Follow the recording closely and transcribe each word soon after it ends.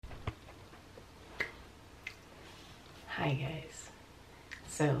Hi guys.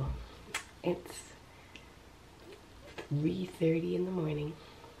 So it's 3:30 in the morning.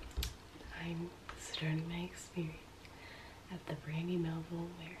 I'm starting my experience at the Brandy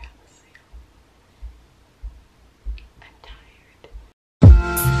Melville warehouse. I'm tired.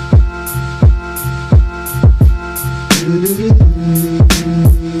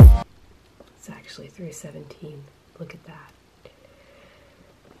 It's actually 3:17. Look at that.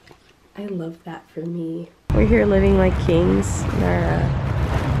 I love that for me. We're here living like kings in our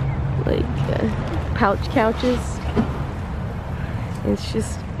pouch couches. It's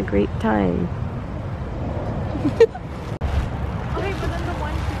just a great time. Okay, but then the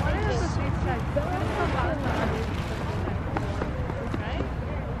one is the same size. Right?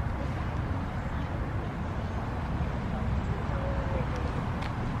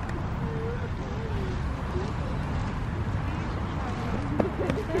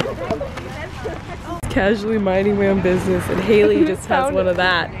 Casually minding my own business, and Haley just has one of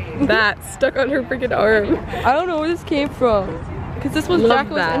that stuck on her freaking arm. I don't know where this came from. Because this was Jack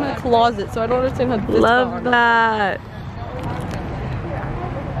was in the closet, so I don't understand how this Love that.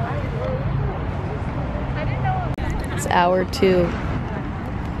 It's hour 2.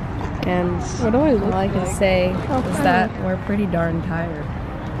 And what do I look all I can say is that we're pretty darn tired.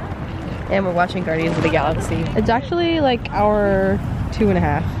 And we're watching Guardians of the Galaxy. It's actually like hour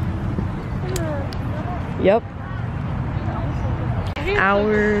 2.5. Yep.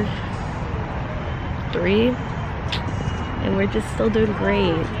 Hour 3. And we're just still doing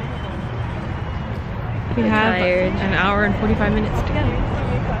great. We have an hour and 45 minutes to go.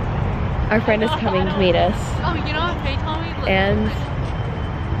 Our friend is coming to meet us. Oh, you know what they told me? And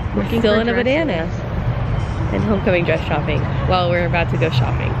we're still in a banana. And homecoming dress shopping while we're about to go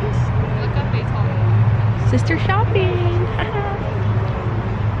shopping. Look up, they told me. Sister shopping!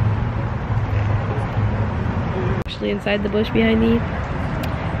 Actually inside the bush behind me.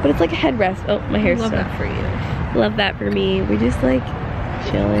 But it's like a headrest. Oh, my hair's Love stuck. that for you. Love that for me. We're just like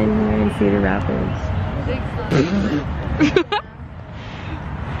chilling here in Cedar Rapids.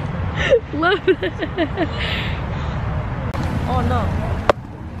 Love that. Oh no.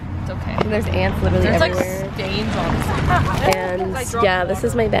 It's okay. And there's ants literally everywhere. There's like stains on it. And yeah, this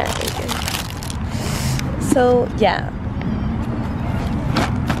is my bag. So yeah.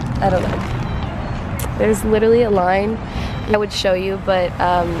 I don't know. There's literally a line I would show you, but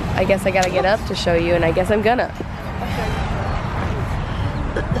I guess I gotta get up to show you, and I guess I'm gonna.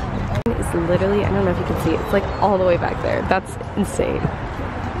 It's literally, I don't know if you can see it, it's like all the way back there. That's insane.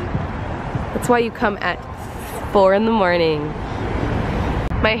 That's why you come at 4 in the morning.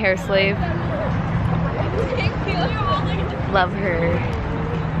 My hair slave. Love her.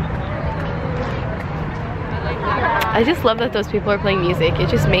 I just love that those people are playing music. It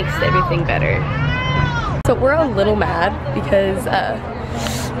just makes everything better. So we're a little mad because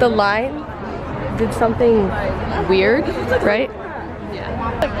the line did something weird, right?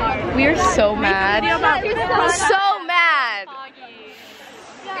 Yeah. We are so mad. So mad.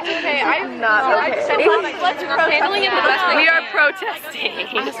 Okay, I'm not okay. Handling it the best way. We are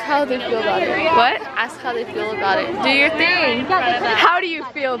protesting. Ask how they feel about it. What? Ask how they feel about it. Do your thing. How do you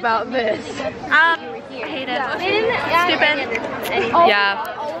feel about this? I hate it. Stupid. Yeah,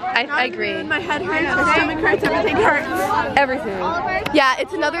 I agree. My head hurts, my stomach hurts, everything hurts. Everything. Yeah,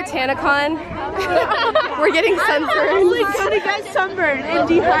 it's another TanaCon. We're getting sunburned. Like, gonna get sunburned and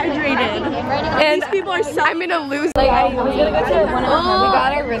dehydrated. And these people are so. I'm gonna lose. Like, I was gonna go to one of them. We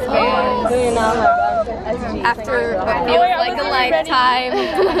got our wristbands after what feels like a lifetime,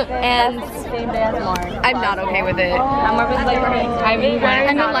 and I'm not okay with it. I'm in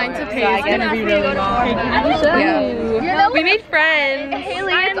line to pay. It's gonna be really long. Yeah. We made friends.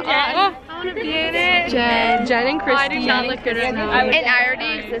 Haley, it's Jen. I wanna be in it. Jen and Christy. I do not look good right now. And I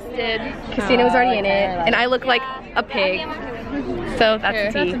already existed. Christina was already in it, and I look like a pig. So that's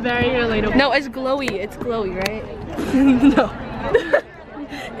a tea. That's very relatable. No, it's glowy. It's glowy, right? No.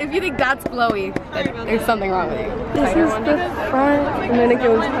 If you think that's glowy, then there's something wrong with you. This is the front, and then it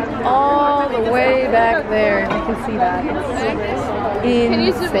goes all the way back there. I can see that.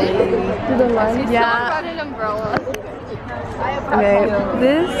 It's insane. To the line? Yeah. An umbrella. Okay,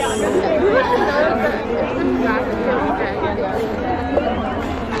 this.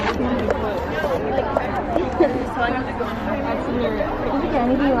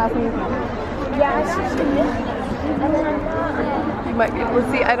 might be able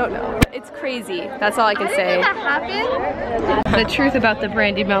to see. I don't know. It's crazy. That's all I can say. That happened? The truth about the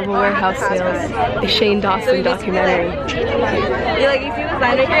Brandy Melville warehouse sales. A Shane Dawson documentary. Yeah, like you see the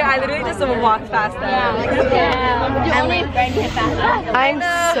sign right here? I literally just walked past that. Yeah. I'm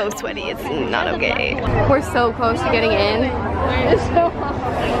so sweaty. It's not okay. We're so close to getting in.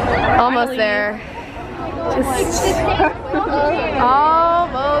 Almost there. Just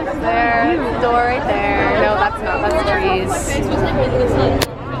almost there. The door right there. No, that's not. That's trees.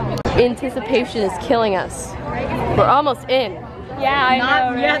 Anticipation is killing us. We're almost in. Yeah, I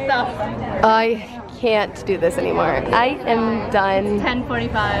know, right? Yet though. I can't do this anymore. I am done.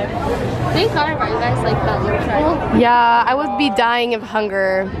 10:45. Thank God, are you guys like that little triangle? Yeah, I would be dying of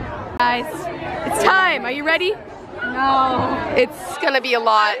hunger. Guys, it's time. Are you ready? No. It's gonna be a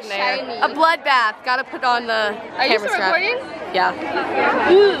lot in there. A bloodbath. Gotta put on the camera strap. Recording? Yeah.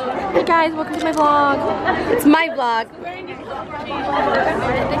 Hey guys, welcome to my vlog. It's my vlog.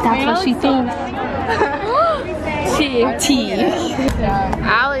 That's what she thinks. Tea.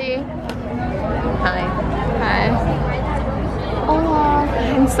 Allie. Hi. Hi.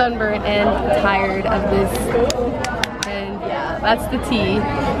 I'm sunburnt and tired of this. And yeah, that's the tea.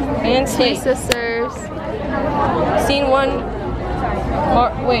 And Two tea. sisters. Scene 1.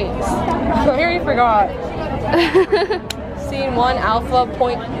 Wait. I already forgot. Scene 1, Alpha,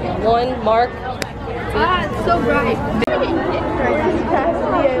 point 1, Mark. Ah, it's so bright.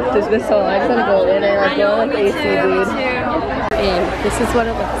 There's been so long. I just want to go in and like go like AC, dude. And this is what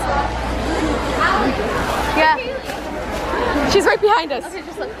it looks like. Yeah. She's right behind us. Okay,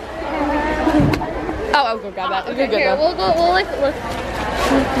 just look. Oh, I'll go grab that. You're good Here, though. we'll like look.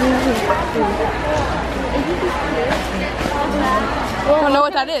 I don't know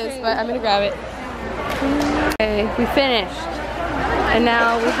what that is, but I'm gonna grab it. Okay, we finished. And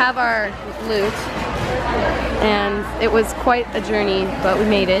now we have our loot. And it was quite a journey, but we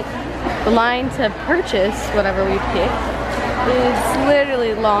made it. The line to purchase whatever we picked is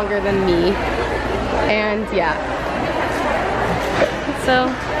literally longer than me. And yeah. So,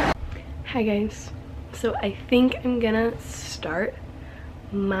 hi guys. So I think I'm gonna start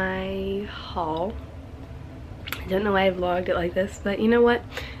my haul. I don't know why I vlogged it like this, but you know what?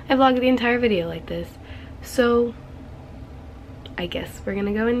 I vlogged the entire video like this. So I guess we're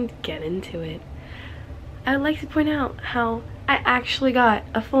gonna go and get into it. I would like to point out how I actually got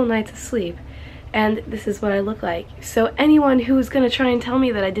a full night's sleep, and this is what I look like. So anyone who is gonna try and tell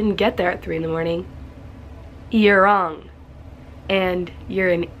me that I didn't get there at 3 in the morning, you're wrong. And you're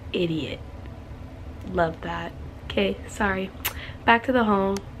an idiot. Love that. Okay, sorry. Back to the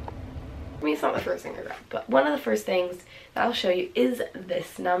home. I mean, it's not the first thing I grabbed, but one of the first things that I'll show you is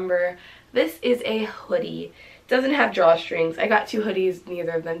this number. This is a hoodie. It doesn't have drawstrings. I got 2 hoodies,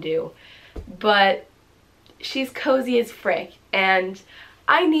 neither of them do. But she's cozy as frick, and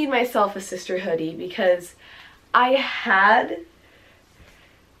I need myself a sister hoodie because I had...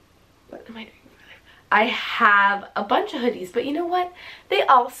 What am I doing? I have a bunch of hoodies, but you know what? They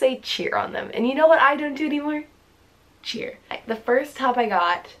all say cheer on them. And you know what I don't do anymore? Cheer. The first top I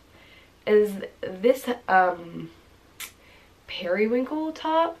got is this periwinkle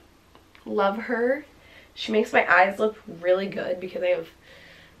top. Love her. She makes my eyes look really good because I have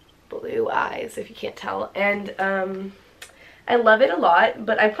blue eyes, if you can't tell. And I love it a lot,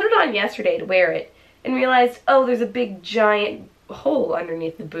 but I put it on yesterday to wear it and realized, oh, there's a big giant hole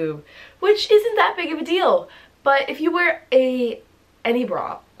underneath the boob, which isn't that big of a deal. But if you wear any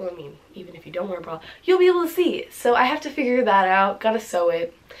bra, well, I mean, even if you don't wear a bra, you'll be able to see it. So I have to figure that out. Gotta sew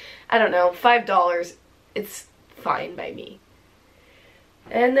it. I don't know, $5. It's fine by me.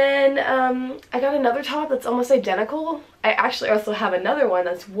 And then I got another top that's almost identical. I actually also have another one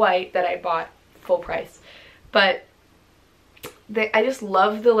that's white that I bought full price. But I just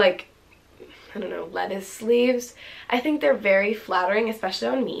love the, like, I don't know, lettuce sleeves. I think they're very flattering, especially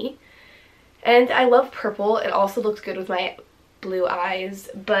on me. And I love purple. It also looks good with my blue eyes.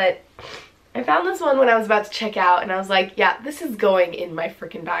 But I found this one when I was about to check out, and I was like, yeah, this is going in my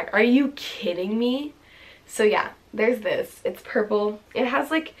freaking bag. Are you kidding me? So yeah, there's this. It's purple. It has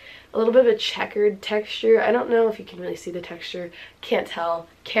like a little bit of a checkered texture. I don't know if you can really see the texture. Can't tell.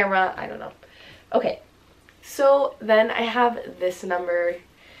 Camera, I don't know. Okay, so then I have this number.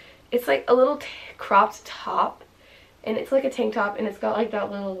 It's like a little cropped top, and it's like a tank top, and it's got like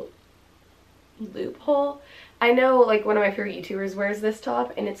that little loophole. I know like one of my favorite YouTubers wears this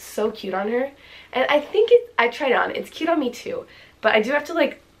top, and it's so cute on her, and I think I tried it on. It's cute on me too, but I do have to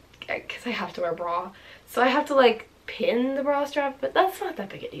like, because I have to wear a bra, so I have to like pin the bra strap, but that's not that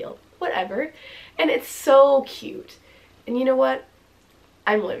big a deal. Whatever. And it's so cute, and you know what?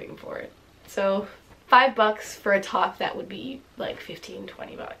 I'm living for it. So $5 for a top that would be like 15,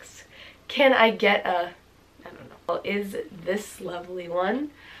 20 bucks. Can I get a, I don't know, is this lovely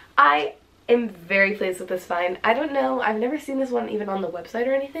one? I am very pleased with this find. I don't know, I've never seen this one even on the website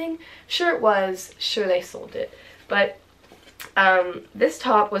or anything. Sure it was, sure they sold it, but this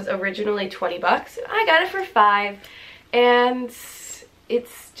top was originally 20 bucks. I got it for $5, and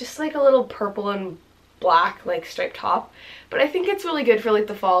it's just like a little purple and black like striped top, but I think it's really good for like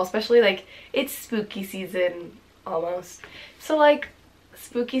the fall, especially like it's spooky season almost, so like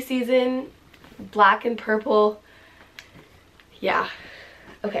spooky season, black and purple, yeah.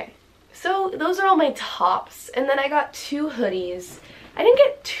 Okay, so those are all my tops, and then I got 2 hoodies. I didn't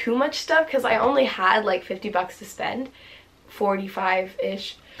get too much stuff because I only had like 50 bucks to spend,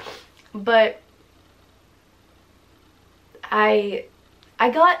 45-ish, but I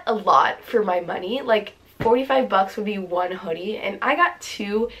got a lot for my money. Like 45 bucks would be 1 hoodie, and I got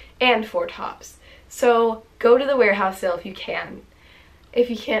 2 and 4 tops. So go to the warehouse sale if you can. If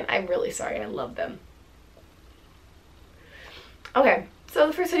you can't, I'm really sorry, I love them. Okay, so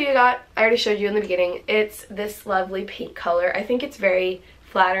the first hoodie I got, I already showed you in the beginning. It's this lovely pink color. I think it's very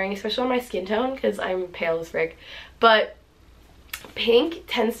flattering, especially on my skin tone because I'm pale as frick. But pink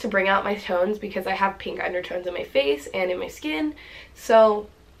tends to bring out my tones because I have pink undertones in my face and in my skin, so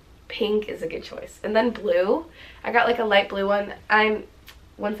pink is a good choice. And then blue, I got like a light blue one. I'm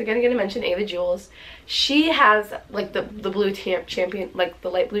once again gonna mention Ava Jules. She has like the blue champion, like the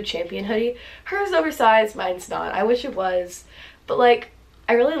light blue champion hoodie. Hers oversized, mine's not. I wish it was, but like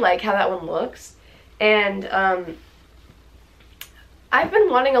I really like how that one looks. And I've been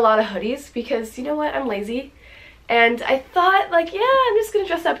wanting a lot of hoodies because, you know what, I'm lazy. And I thought, like, yeah, I'm just going to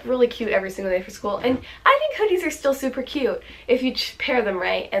dress up really cute every single day for school. And I think hoodies are still super cute if you pair them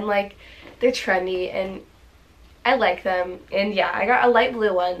right. And, like, they're trendy and I like them. And, yeah, I got a light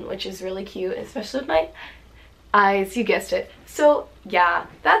blue one, which is really cute, especially with my eyes. You guessed it. So, yeah,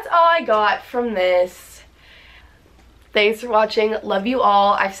 that's all I got from this. Thanks for watching. Love you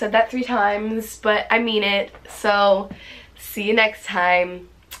all. I've said that 3 times, but I mean it. So, see you next time.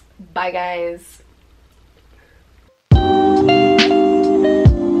 Bye, guys.